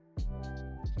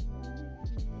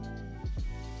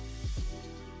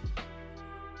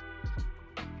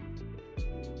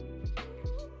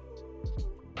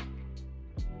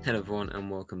Hello, everyone, and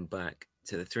welcome back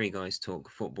to the Three Guys Talk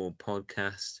Football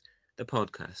podcast, the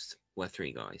podcast where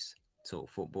three guys talk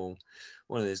football.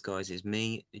 One of those guys is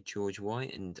me, George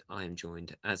White, and I am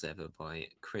joined, as ever, by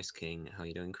Chris King. How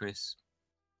you doing, Chris?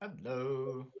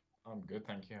 Hello. I'm good,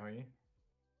 thank you. How are you?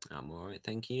 I'm all right,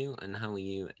 thank you. And how are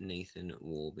you, Nathan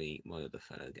Warby, my other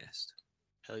fellow guest?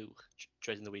 Hello,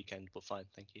 dreading the weekend, but fine,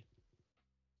 thank you.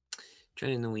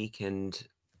 Training the weekend,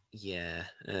 yeah.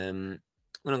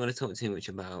 We're not going to talk too much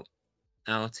about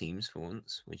our teams for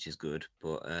once, which is good.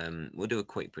 But we'll do a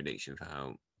quick prediction for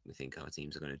how we think our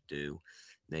teams are going to do.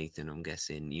 Nathan, I'm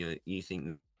guessing you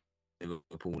think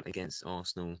Liverpool against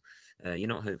Arsenal. You're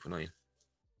not hopeful, are you?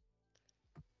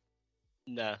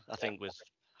 No, I think with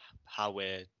how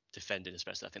we're defending,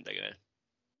 especially, I think they're going to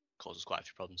cause us quite a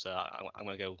few problems. So I'm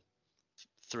going to go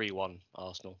 3-1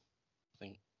 Arsenal, I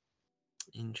think.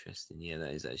 Interesting. Yeah,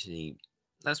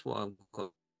 that's what I've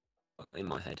got in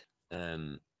my head.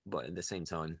 But at the same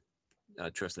time, I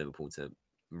trust Liverpool to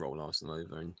roll Arsenal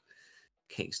over and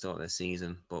kickstart their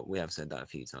season. But we have said that a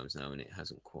few times now, and it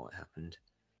hasn't quite happened.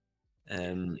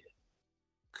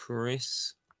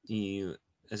 Chris, you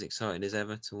as excited as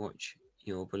ever to watch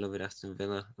your beloved Aston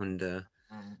Villa under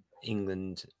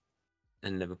England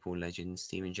and Liverpool legend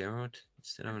Steven Gerrard?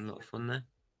 Still having a lot of fun there.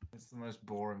 It's the most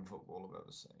boring football I've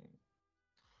ever seen.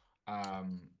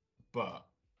 But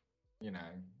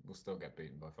we'll still get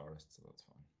beaten by Forest, so that's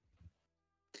fine.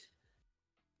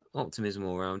 Optimism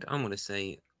all round. I'm going to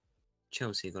say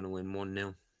Chelsea are going to win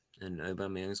 1-0 and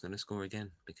Aubameyang's going to score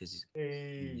again because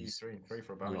he's 3-3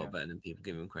 for a Aubameyang. lot better than people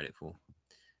give him credit for.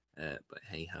 But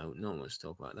hey ho, no one wants to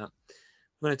talk about that.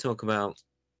 We're going to talk about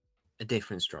a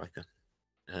different striker,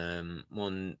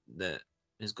 one that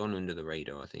has gone under the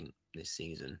radar, I think, this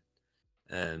season.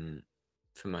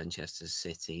 For Manchester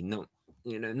City, not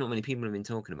many people have been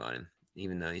talking about him,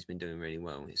 even though he's been doing really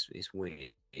well. It's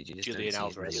weird. You just Julian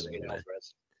don't see his Alvarez. name anywhere.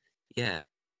 Yeah,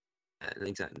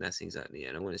 exactly. That's exactly it.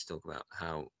 And I want to talk about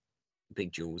how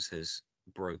Big Jules has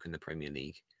broken the Premier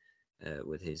League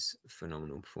with his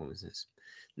phenomenal performances.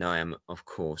 Now, I am, of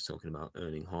course, talking about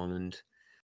Erling Haaland,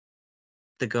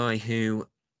 the guy who,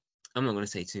 I'm not going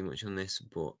to say too much on this,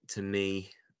 but to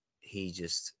me, he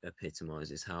just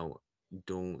epitomizes how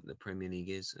dull the Premier League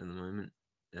is at the moment.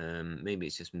 Maybe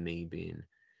it's just me being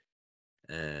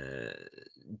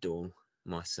dull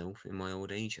myself in my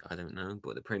old age. I don't know,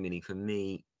 but the Premier League for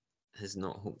me has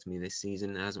not hooked me this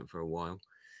season. It hasn't for a while,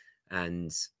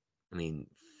 and I mean,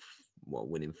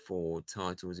 winning 4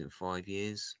 titles in 5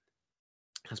 years?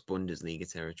 That's Bundesliga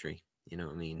territory. You know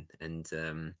what I mean? And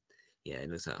yeah, it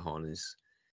looks like Haaland's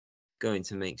going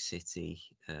to make City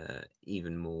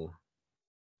even more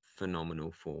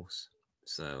phenomenal force.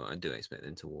 So I do expect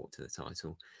them to walk to the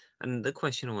title. And the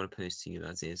question I want to pose to you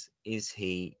lads is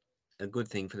he a good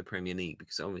thing for the Premier League?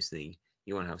 Because obviously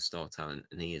you want to have star talent,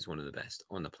 and he is one of the best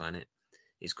on the planet.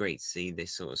 It's great to see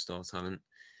this sort of star talent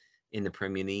in the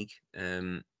Premier League.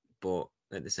 But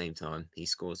at the same time,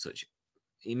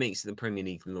 he makes the Premier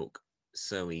League look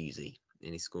so easy,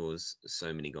 and he scores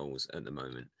so many goals at the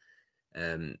moment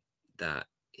that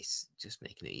it's just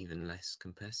making it even less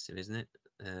competitive, isn't it?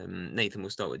 Nathan, we'll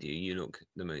start with you. You look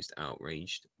the most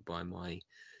outraged by my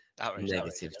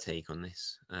negative take on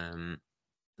this.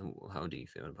 How do you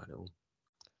feel about it all?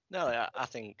 No, I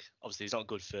think obviously he's not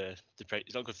good for the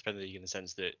Premier League in the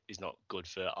sense that he's not good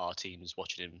for our teams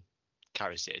watching him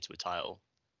carry City to a title.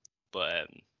 But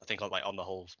I think on the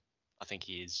whole, I think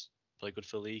he is probably good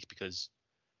for the league because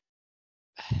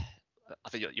I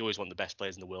think you always want the best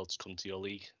players in the world to come to your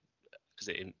league because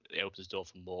it opens the door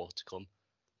for more to come.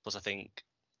 Plus, I think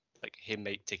like him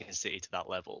taking City to that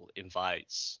level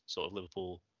invites sort of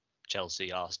Liverpool,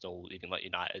 Chelsea, Arsenal, even like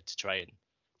United to try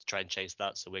and chase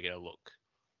that. So we're going to look,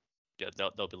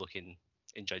 they'll be looking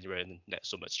in January and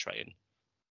next summer to try and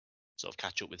sort of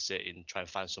catch up with City and try and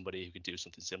find somebody who can do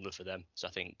something similar for them. So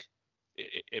I think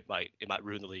it might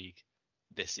ruin the league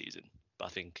this season, but I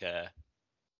think the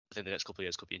next couple of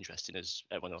years could be interesting as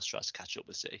everyone else tries to catch up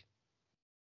with City.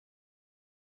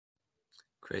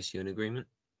 Chris, you in agreement?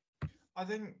 I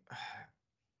think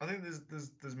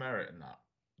there's merit in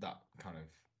that kind of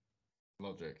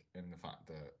logic in the fact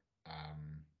that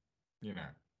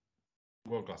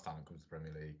world class talent comes to the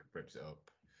Premier League, rips it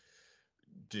up.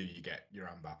 Do you get your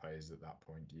Mbappes at that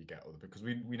point? Do you get other, because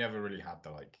we never really had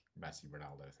the like Messi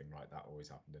Ronaldo thing, right? That always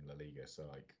happened in La Liga. So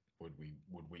like would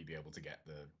we be able to get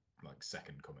the like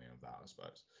second coming of that, I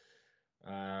suppose?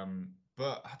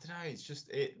 But I don't know. It's just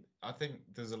it. I think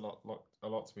there's a lot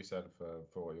to be said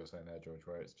for what you're saying there, George.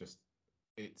 Where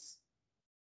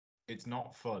it's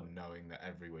not fun knowing that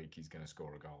every week he's going to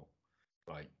score a goal.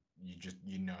 Like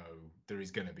you know there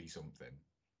is going to be something,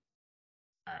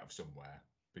 out of somewhere,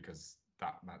 because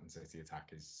that Man City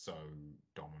attack is so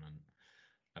dominant.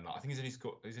 And I think he's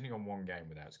only gone one game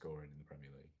without scoring in the Premier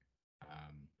League,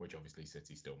 which obviously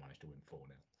City still managed to win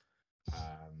 4-0.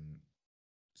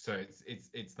 So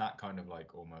it's that kind of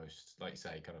like, almost like,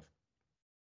 say, kind of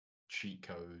cheat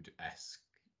code-esque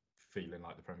feeling,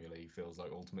 like the Premier League feels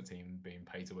like Ultimate Team being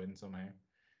pay to win somehow.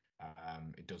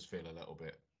 It does feel a little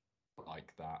bit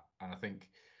like that, and I think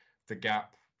the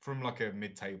gap from like a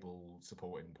mid-table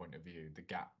supporting point of view, the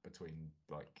gap between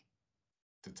like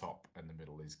the top and the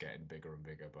middle is getting bigger and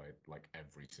bigger by like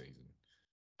every season.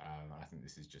 I think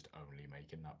this is just only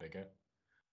making that bigger.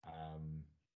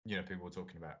 People were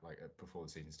talking about, like, before the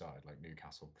season started, like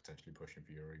Newcastle potentially pushing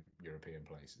for European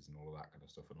places and all of that kind of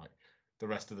stuff, and like the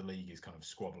rest of the league is kind of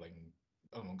squabbling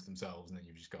amongst themselves, and then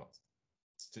you've just got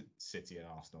City and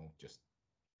Arsenal just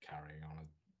carrying on.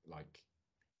 Like,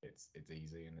 it's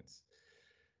easy, and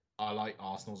I like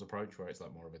Arsenal's approach, where it's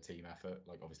like more of a team effort.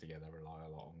 Like, obviously, yeah, they rely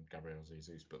a lot on Gabriel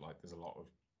Jesus, but like there's a lot of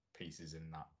pieces in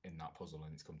that puzzle,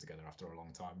 and it's come together after a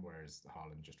long time. Whereas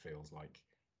Haaland just feels like,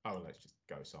 oh, let's just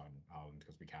go sign Haaland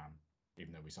because we can,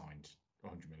 even though we signed a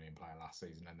 100 million player last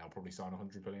season, and they'll probably sign a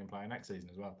 100 million player next season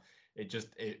as well.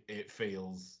 It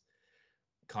feels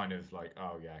kind of like,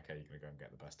 oh yeah, okay, you're gonna go and get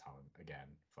the best talent again,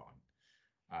 fine.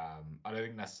 I don't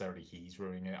think necessarily he's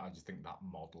ruining it. I just think that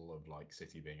model of like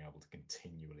City being able to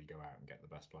continually go out and get the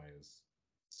best players,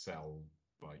 sell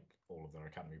like all of their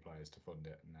academy players to fund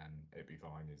it, and then it'd be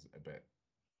fine, is a bit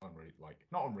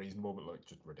not unreasonable, but like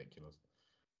just ridiculous.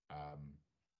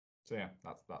 So yeah,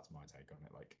 that's my take on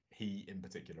it. Like, he in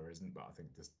particular isn't, but I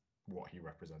think just what he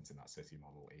represents in that City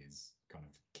model is kind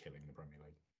of killing the Premier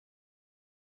League.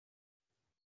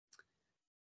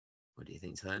 What do you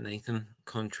think to that, Nathan?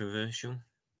 Controversial?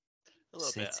 A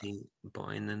little City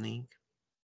buying the league?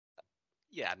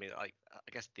 Yeah, I mean, I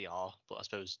guess they are, but I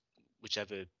suppose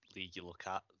whichever league you look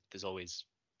at, there's always,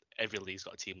 every league's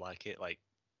got a team like it. Like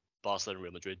Barcelona and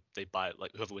Real Madrid, they buy,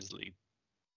 like, whoever wins the league,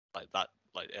 like that,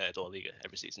 like La Liga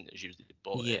every season is usually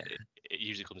bought. Yeah. It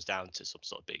usually comes down to some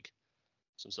sort of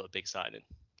big signing.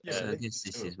 Yeah, So I guess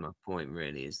this is my point,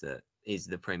 really, is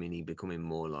the Premier League becoming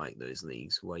more like those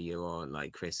leagues where you are,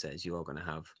 like Chris says, you are going to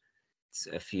have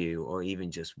a few or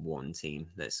even just one team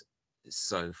that's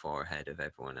so far ahead of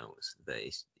everyone else that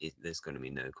there's going to be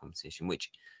no competition. Which,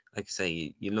 like I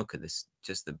say, you look at this,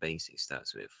 just the basic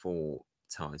stats of it: 4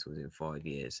 titles in 5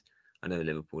 years. I know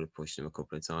Liverpool have pushed them a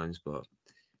couple of times, but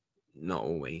not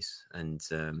always. And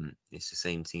it's the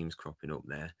same teams cropping up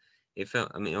there. It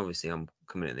felt, I mean, obviously I'm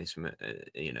coming at this from,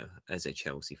 as a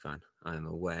Chelsea fan, I'm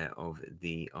aware of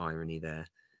the irony there,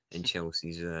 and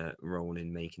Chelsea's role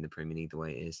in making the Premier League the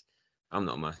way it is. I'm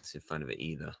not a massive fan of it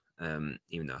either,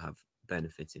 even though I have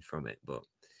benefited from it. But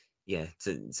yeah,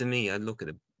 to me, I look at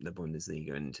the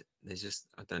Bundesliga and there's just,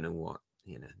 I don't know what,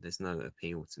 there's no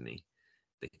appeal to me,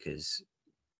 because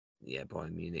yeah,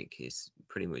 Bayern Munich is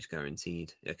pretty much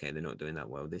guaranteed. Okay, they're not doing that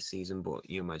well this season, but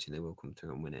you imagine they will come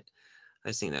through and win it. I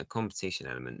just think that competition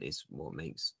element is what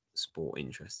makes sport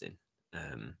interesting.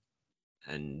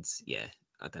 And yeah,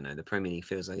 I don't know. The Premier League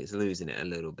feels like it's losing it a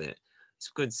little bit. It's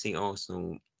good to see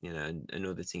Arsenal, and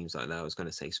other teams like that. I was going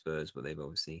to say Spurs, but they've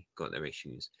obviously got their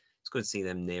issues. It's good to see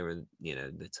them nearer,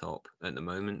 the top at the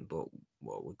moment. But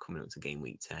we're coming up to game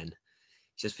week 10. It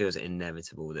just feels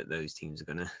inevitable that those teams are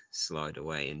going to slide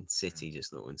away, and City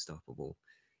just look unstoppable.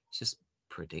 It's just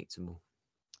predictable.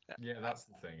 Yeah, that's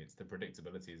the thing. It's the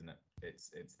predictability, isn't it?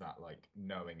 It's that, like,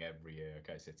 knowing every year,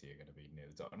 okay, City are going to be near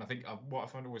the top. And I think what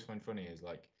I always find funny is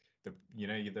like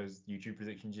those YouTube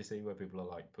predictions you see where people are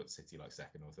like, put City like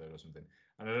second or third or something.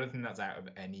 And I don't think that's out of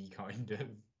any kind of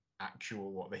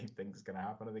actual what they think is going to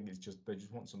happen. I think it's just they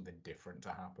just want something different to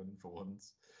happen for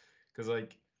once. Because,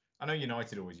 like, I know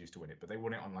United always used to win it, but they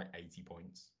won it on like 80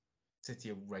 points.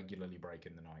 City are regularly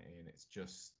breaking the 90, and it's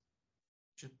just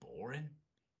boring.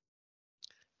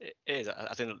 It is.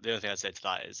 I think the only thing I'd say to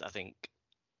that is I think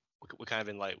we're kind of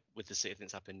in, like, with the City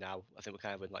things happening now, I think we're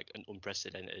kind of in like an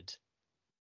unprecedented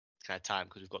kind of time,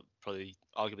 because we've got probably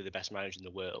arguably the best manager in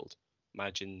the world,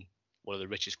 managing one of the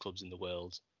richest clubs in the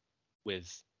world,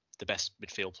 with the best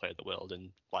midfield player in the world,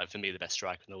 and, like, for me, the best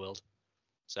striker in the world.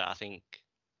 So I think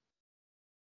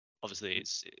obviously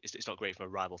it's not great from a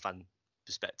rival fan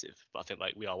perspective, but I think,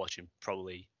 like, we are watching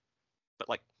probably, but,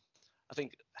 like, I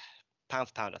think pound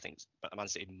for pound, I think Man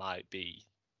City might be,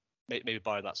 maybe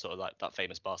barring that sort of like that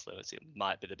famous Barcelona team,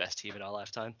 might be the best team in our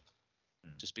lifetime.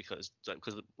 Just because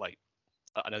like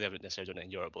I know they haven't necessarily done it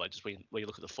in Europe, but like just when you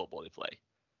look at the football they play,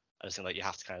 I just think like you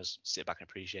have to kind of sit back and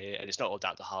appreciate it. And it's not all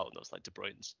down to Haaland. Those, like, De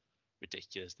Bruyne's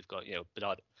ridiculous. They've got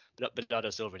Bernardo Bernardo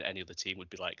Silva in any other team would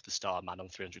be like the star man on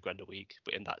 300 grand a week,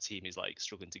 but in that team he's like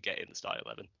struggling to get in the starting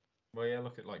 11. Well, yeah,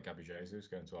 look at like Gabby Jesus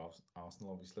going to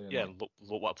Arsenal, obviously. And Yeah, like,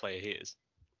 look what a player he is.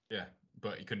 yeah,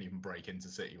 but he couldn't even break into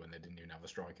City when they didn't even have a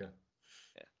striker.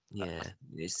 Yeah,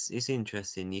 it's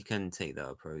interesting. You can take that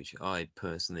approach. I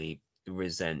personally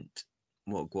resent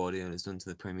what Guardiola's done to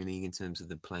the Premier League in terms of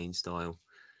the playing style.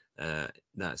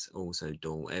 That's also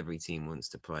dull. Every team wants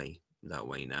to play that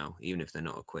way now, even if they're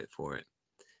not equipped for it.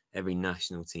 Every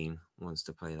national team wants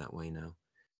to play that way now.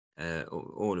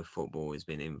 All of football has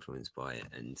been influenced by it,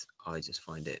 and I just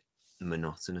find it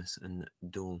monotonous and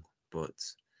dull. But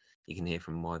you can hear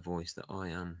from my voice that I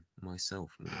am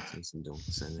myself monotonous and dull,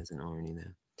 so there's an irony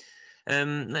there.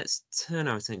 Let's turn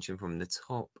our attention from the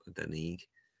top of the league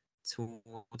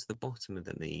towards the bottom of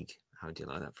the league. How do you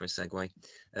like that for a segue?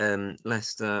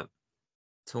 Leicester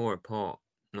tore apart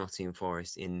Nottingham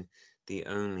Forest in the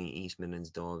only East Midlands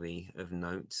derby of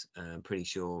note. Pretty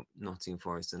sure Nottingham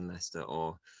Forest and Leicester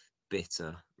are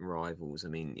bitter rivals. I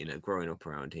mean, growing up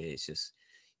around here, it's just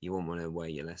you wouldn't want to wear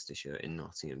your Leicester shirt in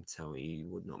Nottingham. Tell me you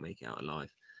would not make it out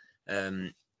alive.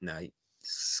 No,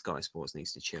 Sky Sports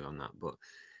needs to chill on that, but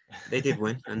they did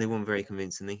win, and they won very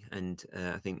convincingly. And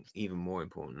I think even more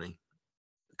importantly,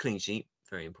 clean sheet,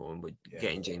 very important. But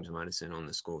getting James Maddison on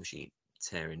the score sheet,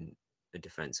 tearing the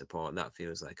defence apart, that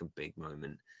feels like a big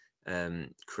moment.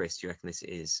 Chris, do you reckon this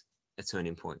is a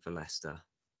turning point for Leicester?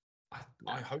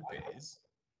 I hope it is.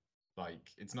 Like,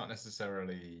 it's not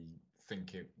necessarily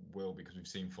think it will because we've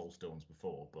seen false dawns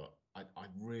before, but I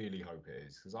really hope it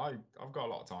is because I've got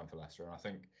a lot of time for Leicester, and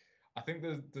I think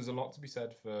there's a lot to be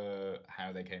said for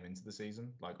how they came into the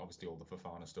season. Like, obviously all the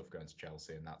Fofana stuff going to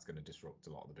Chelsea, and that's going to disrupt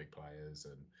a lot of the big players,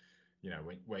 and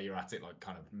where you're at it like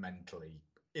kind of mentally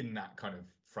in that kind of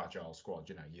fragile squad,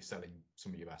 you're selling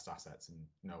some of your best assets and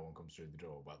no one comes through the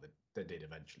door. Well, they did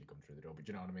eventually come through the door, but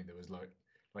you know what I mean? There was like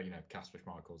Kasper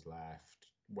Schmeichel's left,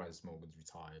 Wes Morgan's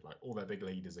retired, like all their big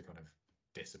leaders are kind of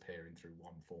disappearing through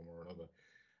one form or another.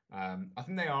 I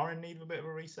think they are in need of a bit of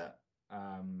a reset.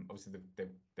 Obviously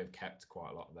they've kept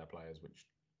quite a lot of their players, which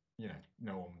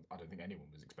no one, I don't think anyone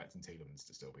was expecting Tielemans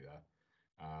to still be there.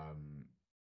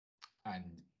 And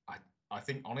I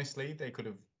think honestly they could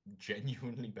have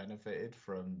genuinely benefited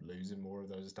from losing more of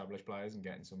those established players and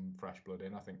getting some fresh blood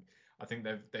in. I think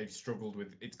they've struggled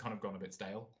with, it's kind of gone a bit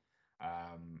stale.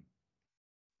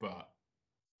 But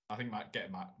I think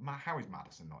how is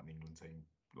Maddison not in the England team?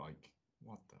 Like,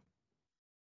 what the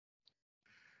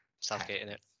Southgate in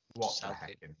it. What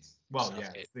Southgate. the heck? Well,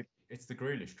 Southgate. yeah, it's the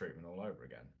Grealish treatment all over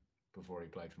again before he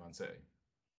played for Man City.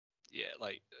 Yeah,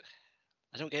 like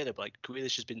I don't get it, but like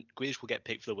Grealish will get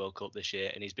picked for the World Cup this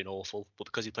year, and he's been awful. But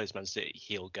because he plays Man City,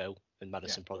 he'll go, and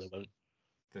Maddison probably won't.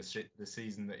 The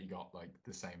season that he got like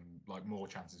the same, like more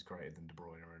chances created than De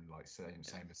Bruyne, and like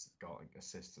same as got like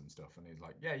assists and stuff, and he's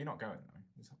like, yeah, you're not going though.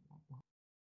 He's like, what?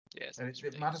 Yeah,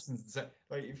 and Maddison's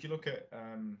like, if you look at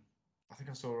I think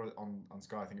I saw on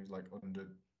Sky, I think it was like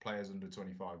players under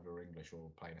 25 who are English or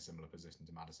playing a similar position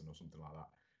to Maddison or something like that.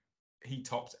 He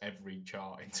tops every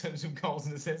chart in terms of goals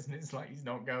and assists, and it's like he's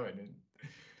not going. And,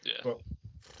 but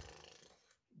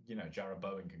Jarrod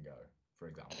Bowen can go, for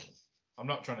example. I'm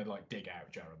not trying to like dig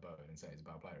out Jarrod Bowen and say he's a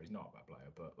bad player. He's not a bad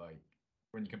player, but like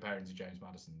when you compare him to James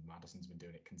Maddison, Maddison's been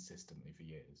doing it consistently for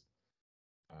years.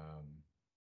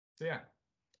 So yeah,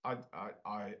 I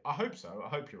hope so. I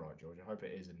hope you're right, George. I hope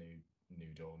it is a new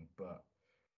dawn, but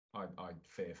I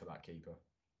fear for that keeper.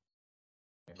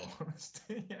 In all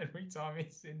honesty, every time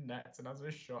he's in nets and has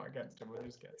a shot against him, I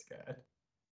just get scared.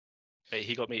 Hey,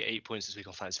 he got me 8 points this week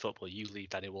on Fantasy Football. You leave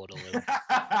Danny Ward alone.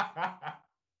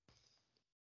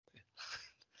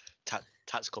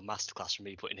 Tactical masterclass from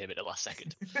me putting him in the last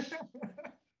second.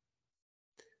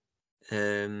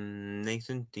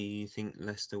 Nathan, do you think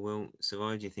Leicester will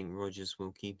survive? Do you think Rodgers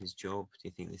will keep his job? Do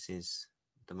you think this is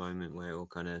the moment where it all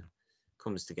kind of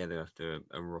comes together after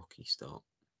a rocky start?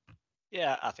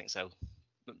 Yeah, I think so.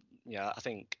 Yeah, I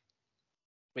think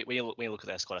when you look at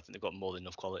their squad, I think they've got more than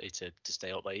enough quality to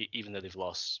stay up. Like, even though they've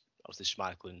lost obviously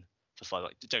Schmeichel and Fofana,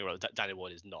 like don't get me wrong, Danny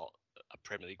Ward is not a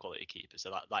Premier League quality keeper,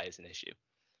 so that is an issue.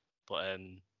 But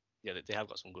yeah, they have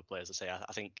got some good players. I say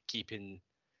I think keeping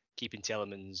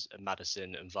Tielemans and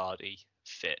Maddison and Vardy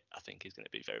fit, I think is going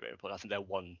to be very, very important. I think they're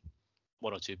one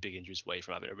or two big injuries away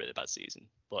from having a really bad season.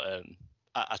 But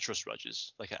I trust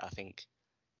Rodgers. Like I think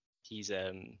he's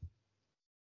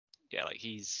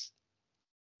he's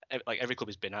like every club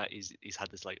he's been at, he's had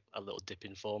this like a little dip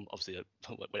in form. Obviously,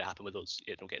 when it happened with us,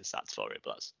 you don't get sacked for it,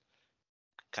 but that's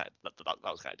kind of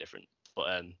that was kind of different.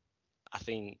 But I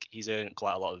think he's earned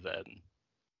quite a lot of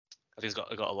I think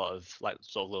he's got a lot of like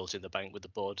sort of loyalty in the bank with the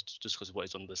board just because of what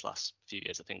he's done this last few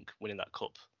years. I think winning that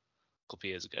cup a couple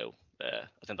of years ago,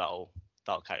 I think that'll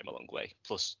carry him a long way.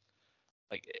 Plus,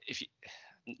 like if you,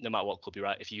 no matter what club you're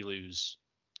at, if you lose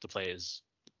the players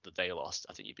that they lost,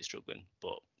 I think you'd be struggling.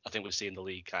 But I think we're seeing the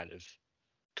league kind of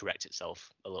correct itself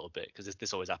a little bit because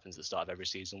this always happens at the start of every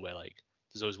season where like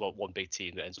there's always one big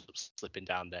team that ends up slipping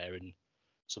down there and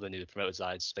some of the newly promoted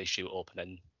sides they shoot up and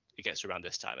then it gets around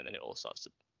this time and then it all starts to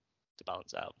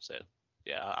balance out. So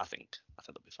yeah, I think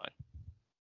they'll be fine.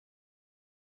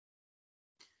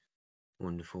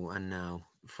 Wonderful. And now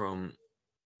from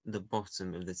the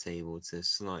bottom of the table to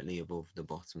slightly above the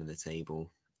bottom of the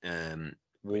table,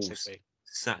 Wolves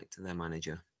sacked their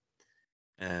manager.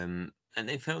 And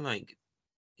it felt like,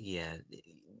 yeah,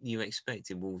 you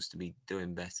expected Wolves to be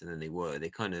doing better than they were. They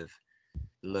kind of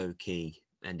low key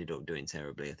ended up doing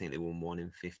terribly. I think they won 1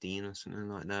 in 15 or something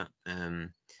like that.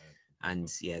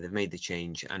 And yeah, they've made the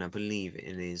change, and I believe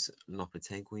it is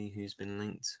Lopetegui who's been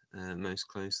linked most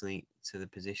closely to the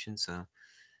position. So a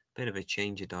bit of a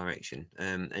change of direction.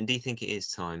 And do you think it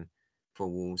is time for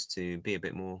Wolves to be a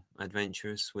bit more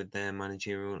adventurous with their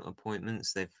managerial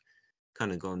appointments? They've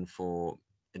kind of gone for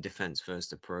a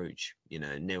defence-first approach. You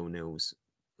know, 0-0s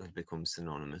have become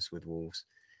synonymous with Wolves.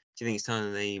 Do you think it's time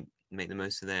that they make the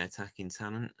most of their attacking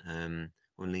talent,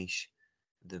 unleash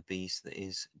the beast that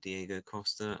is Diego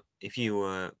Costa? If you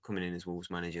were coming in as Wolves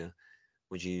manager,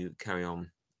 would you carry on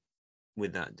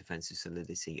with that defensive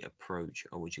solidity approach,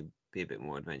 or would you be a bit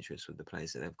more adventurous with the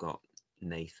players that they've got?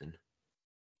 Nathan,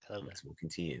 hello there. Talking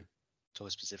to you. Talking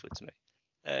specifically to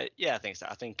me. Yeah, I think so.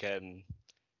 I think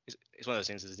it's one of those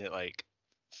things, isn't it? Like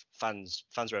fans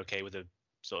are okay with a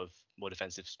sort of more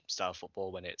defensive style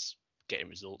football when it's getting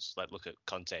results. Like look at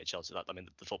Conte at Chelsea. I mean,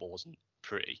 the football wasn't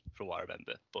pretty from what I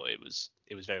remember, but it was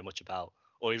very much about,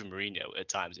 or even Mourinho at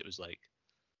times. It was like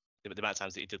the amount of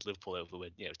times that he did Liverpool over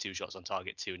with 2 shots on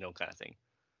target, 2-0 kind of thing.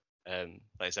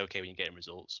 Like it's okay when you're getting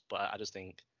results, but I just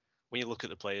think when you look at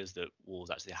the players that Wolves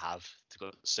actually have, they've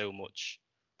got so much.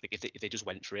 Like if they just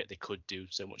went for it, they could do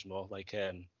so much more. Like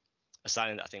a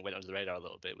signing that I think went under the radar a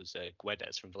little bit was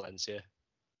Guedes from Valencia,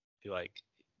 who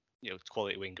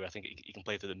quality winger. I think he can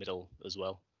play through the middle as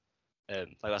well. Like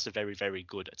that's a very, very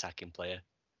good attacking player.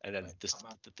 And then the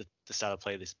style of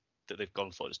play that they've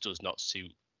gone for just does not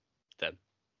suit them.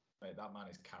 Mate, that man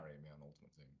is carrying me on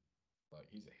Ultimate Team. Like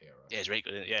he's a hero. Yeah, he's very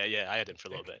good. Yeah, I had him for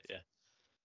a little bit. Yeah.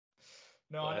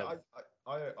 No,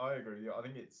 I agree with you. I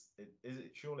think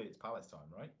surely it's Palace time,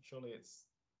 right? Surely it's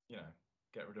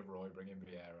get rid of Roy, bring in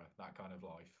Vieira, that kind of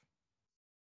life.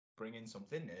 Bring in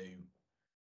something new,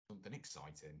 something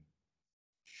exciting.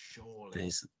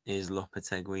 Surely. Is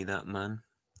Lopetegui that man?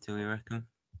 Do we reckon?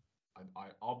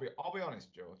 I'll be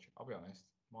honest, George. I'll be honest.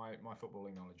 My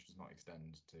footballing knowledge does not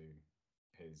extend to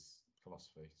his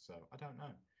philosophy, so I don't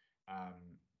know.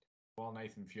 While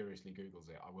Nathan furiously Googles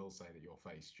it, I will say that your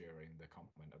face during the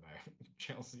comment about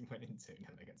Chelsea winning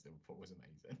 2-0 against Liverpool was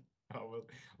amazing.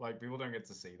 People don't get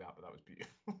to see that, but that was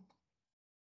beautiful.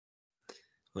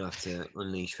 We'll have to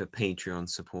unleash for Patreon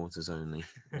supporters only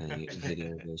a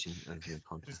video version of the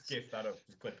podcast. Just gif that up,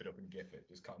 just clip it up and gif it,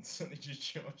 just constantly just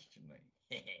George.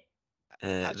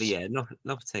 But yeah,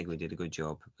 Lopetegui did a good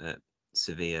job at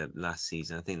Sevilla last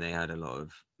season. I think they had a lot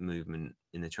of movement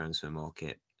in the transfer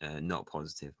market, not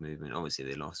positive movement. Obviously,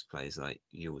 they lost players like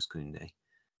Jules Koundé,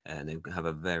 and they have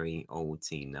a very old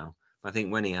team now. But I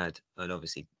think when he had, and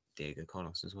obviously Diego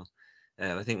Carlos as well.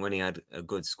 I think when he had a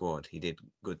good squad, he did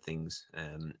good things,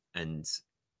 and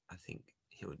I think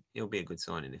he'll be a good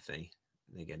signing if they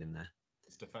get him there.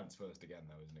 It's defence first again,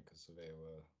 though, isn't it? Because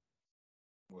Sevilla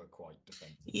were quite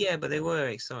defensive. Yeah, but they were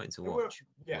exciting to watch.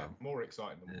 More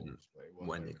exciting than Wolves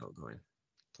when they got going.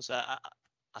 Plus,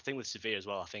 I think with Sevilla as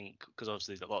well, I think because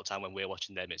obviously a lot of time when we're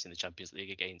watching them, it's in the Champions League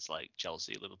against like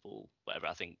Chelsea, Liverpool, whatever.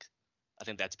 I think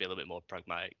they had to be a little bit more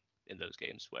pragmatic in those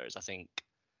games. Whereas I think,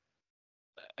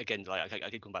 again, like I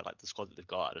could come back like the squad that they've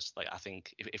got. I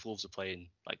think if Wolves are playing,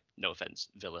 like, no offense,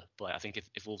 Villa, but like, I think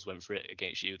if Wolves went for it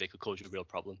against you, they could cause you a real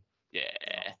problem. Yeah.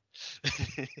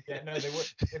 Yeah, no, they would.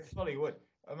 They fully would.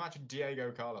 Imagine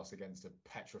Diego Carlos against a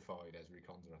petrified Ezri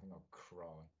Konsa. I think I'll cry.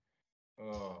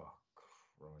 Oh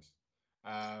Christ.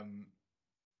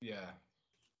 Yeah.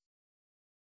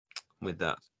 With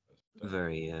that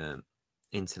very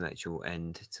intellectual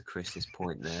end to Chris's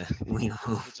point there, we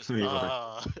will move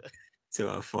on to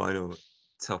our final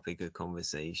topic of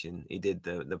conversation. He did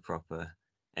the proper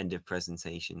end of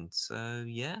presentation. So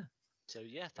yeah,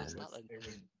 that's that then. It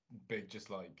was big, just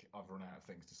like I've run out of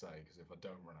things to say, because if I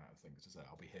don't run out of things to say,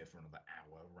 I'll be here for another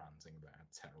hour ranting about how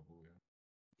terrible we are.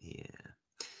 Yeah.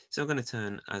 So I'm going to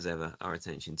turn, as ever, our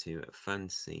attention to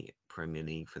Fantasy Premier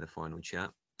League for the final chat.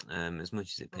 As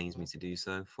much as it pains me to do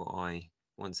so, for I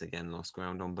once again lost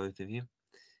ground on both of you.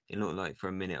 It looked like for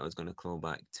a minute I was going to claw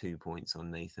back 2 points on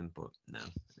Nathan, but no.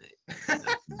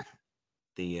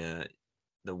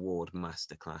 The Ward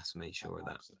masterclass made sure of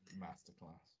that.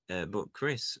 Masterclass. But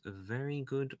Chris, a very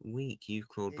good week. You've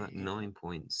clawed back 9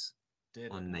 points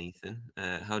on Nathan.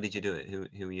 How did you do it? Who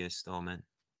were your star men?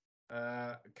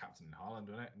 Captain Haaland,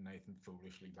 wasn't it? And Nathan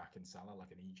foolishly backing Salah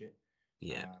like an Egypt.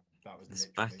 Yeah. That was This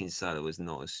literally... backing Salah was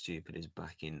not as stupid as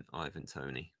backing Ivan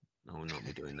Toney. I will not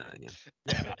be doing that again.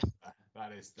 Yeah,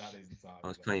 that is entirely. I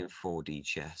was playing 4D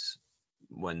chess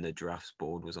when the drafts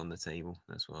board was on the table.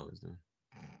 That's what I was doing.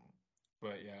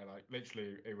 But yeah, like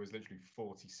literally, it was literally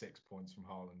 46 points from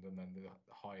Haaland, and then the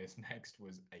highest next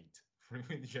was 8 from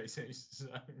Jesus. So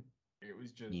it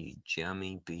was just... You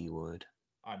jammy B word.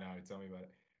 I know, tell me about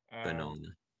it.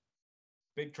 Banana.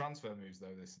 Big transfer moves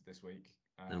though this week.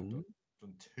 Done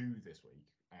 2 this week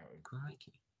out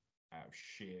of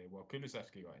sheer... Well,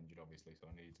 Kulusevski got injured obviously, so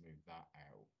I needed to move that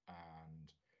out,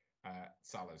 and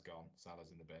Salah's gone.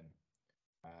 Salah's in the bin.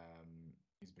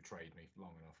 He's betrayed me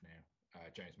long enough now.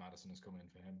 James Maddison has come in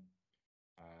for him.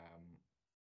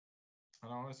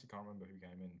 And I honestly can't remember who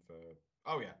came in for...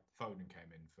 Oh yeah, Foden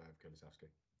came in for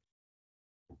Kulusevski.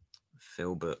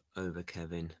 Filbert over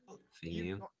Kevin for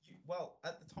you. Well,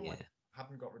 at the time, I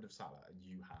hadn't got rid of Salah and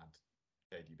you had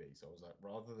JDB. So I was like,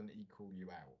 rather than equal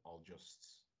you out, I'll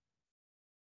just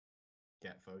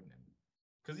get Foden in.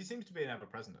 Because he seems to be ever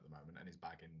present at the moment and is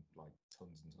bagging like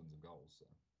tons and tons of goals. So.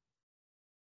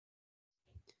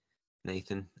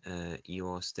 Nathan, you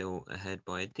are still ahead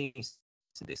by a decent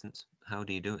distance. How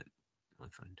do you do it, my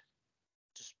friend?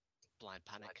 Just blind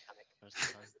panic most of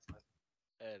the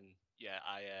time. Yeah,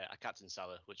 I captained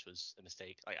Salah, which was a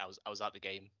mistake. Like I was at the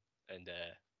game, and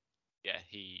yeah,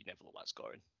 he never looked like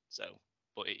scoring. So,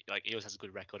 but he always has a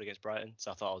good record against Brighton. So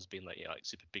I thought I was being like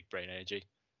super big brain energy,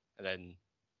 and then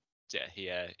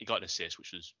yeah, he got an assist,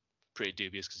 which was pretty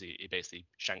dubious because he basically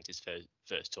shanked his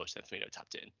first touch, then Firmino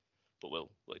tapped it in. But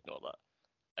we'll ignore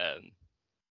that.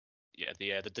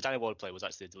 Yeah, the Danny Ward play was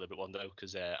actually a deliberate one though,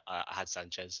 because I had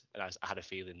Sanchez, and I had a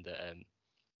feeling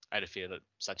that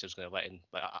Sanchez was going to let in.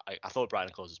 Like I thought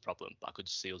Brighton caused his problem, but I could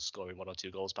see us scoring 1 or 2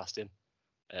 goals past him.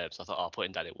 So I thought, I'll put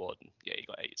in Danny Ward, and yeah, he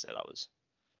got 8. So that was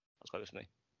quite good for me.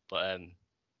 But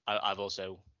I've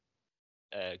also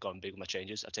gone big with my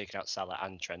changes. I've taken out Salah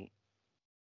and Trent.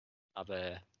 I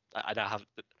now have.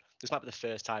 This might be the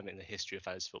first time in the history of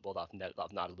fantasy football that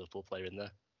I've not had a Liverpool player in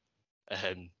there.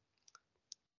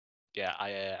 Yeah,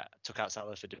 I took out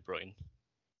Salah for De Bruyne,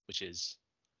 which is,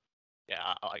 yeah,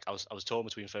 I was torn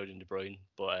between Foden and De Bruyne,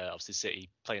 but obviously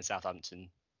City playing Southampton,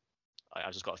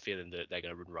 I just got a feeling that they're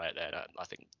going to run riot there. And I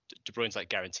think De Bruyne's like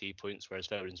guaranteed points, whereas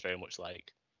Foden's very much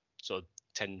like sort of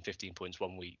 10, 15 points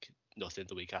one week, nothing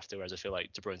the week after. Whereas I feel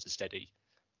like De Bruyne's a steady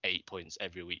 8 points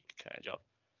every week kind of job.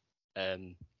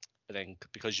 And then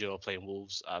because you're playing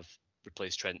Wolves, I've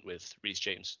replaced Trent with Reece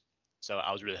James. So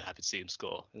I was really happy to see him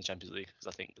score in the Champions League,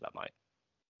 because I think that might...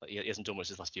 Like, he hasn't done much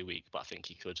this last few weeks, but I think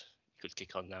he could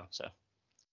kick on now. So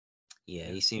yeah,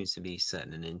 he seems to be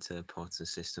settling into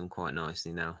Potter's system quite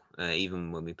nicely now.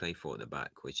 Even when we play 4 at the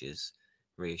back, which is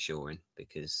reassuring,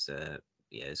 because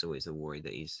yeah, there's always the worry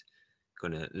that he's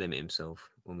going to limit himself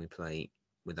when we play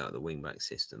without the wing back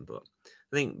system. But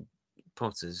I think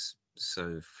Potter's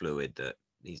so fluid that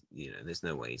he's, there's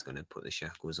no way he's going to put the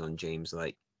shackles on James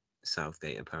like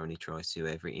Southgate apparently tries to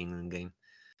every England game.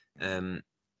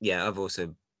 Yeah, I've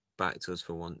also backed us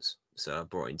for once, so I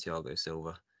brought in Thiago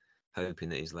Silva, hoping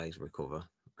that his legs recover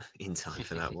in time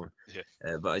for that one.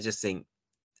 Yeah. But I just think,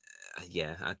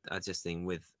 yeah, I just think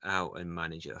without a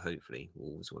manager, hopefully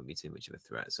Wolves won't be too much of a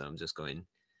threat. So I'm just going,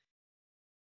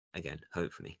 again,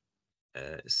 hopefully,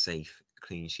 safe,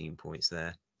 clean sheet points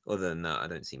there. Other than that, I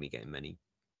don't see me getting many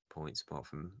points apart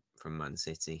from Man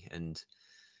City, and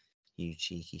you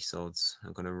cheeky sods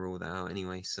are going to rule that out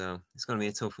anyway. So it's going to be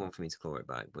a tough one for me to claw it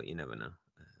back, but you never know.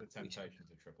 The temptation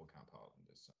to triple cap Haaland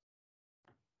is...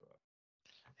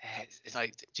 it's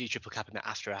like, do you triple cap him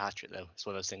after a hat trick though? It's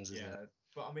one of those things, isn't it?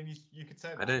 But I mean, you could say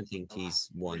that. I don't think he's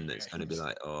one that's going to be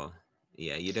like, oh,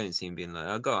 yeah, you don't see him being like,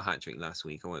 I got a hat trick last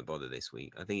week, I won't bother this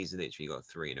week. I think he's literally got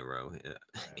 3 in a row.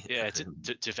 Yeah,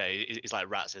 to fair, it's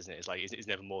like rats, isn't it? It's like he's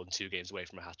never more than 2 games away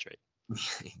from a hat trick.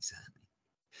 Exactly.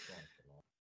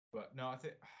 But no, I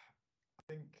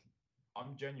think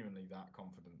I'm genuinely that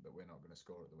confident that we're not going to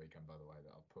score at the weekend, by the way,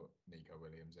 that I'll put Nico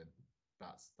Williams in.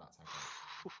 That's how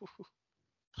confident.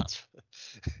 That's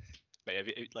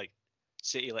mate, like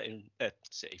City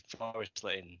Forest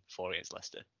letting 4 against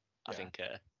Leicester. I think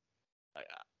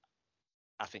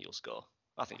I think you'll score.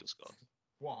 I think you'll score.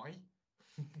 Why?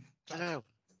 I don't know.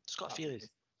 Just got a feeling.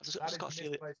 I've just got a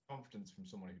feeling. Misplaced confidence from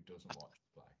someone who doesn't watch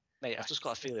play. Mate, I've just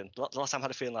got a feeling. The last time I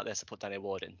had a feeling like this, I put Danny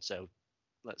Ward in. So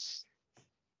let's.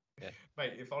 Yeah.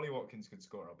 Mate, if Ollie Watkins could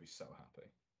score, I'll be so happy.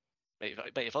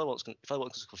 Mate, if Ollie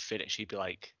Watkins could finish, he'd be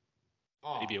like.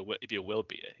 Oh, He'd be a world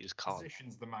beater. He just can't.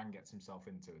 positions the man gets himself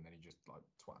into, and then he just like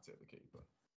twats it at the keeper.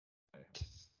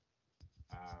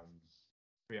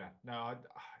 But yeah, no,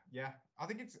 I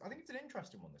think it's an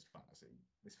interesting one, this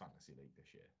fantasy league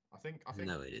this year. I think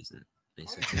No, it isn't.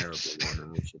 It's a terrible one,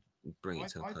 and we should bring it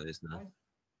to a close now.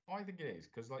 I think it is,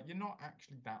 because like you're not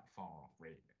actually that far,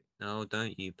 really. No,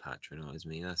 don't you patronise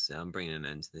me. That's it. I'm bringing an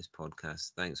end to this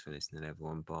podcast. Thanks for listening,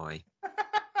 everyone. Bye.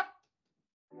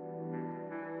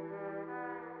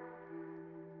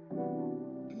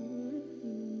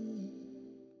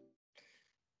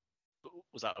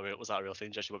 Was that a real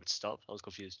thing? Josh, you want me to stop? I was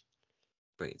confused.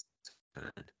 Bring it to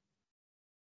an end.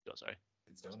 Oh, sorry.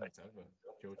 It's done. It's over.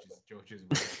 George's.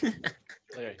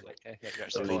 Okay, you're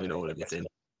I'm leaving all of it in.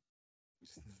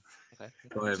 Okay.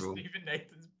 Bye, everyone.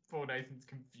 Poor Nathan's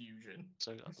confusion.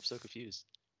 So I'm so confused.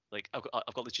 Like I've got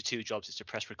literally 2 jobs: is to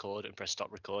press record and press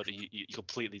stop record. And you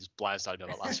completely just blindsided me on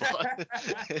that last one.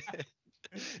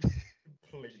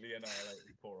 Completely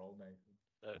annihilated poor old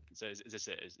Nathan. So is this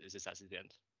it? Is this actually the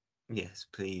end? Yes,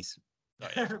 please. Oh,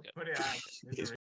 yeah, Put it out. It's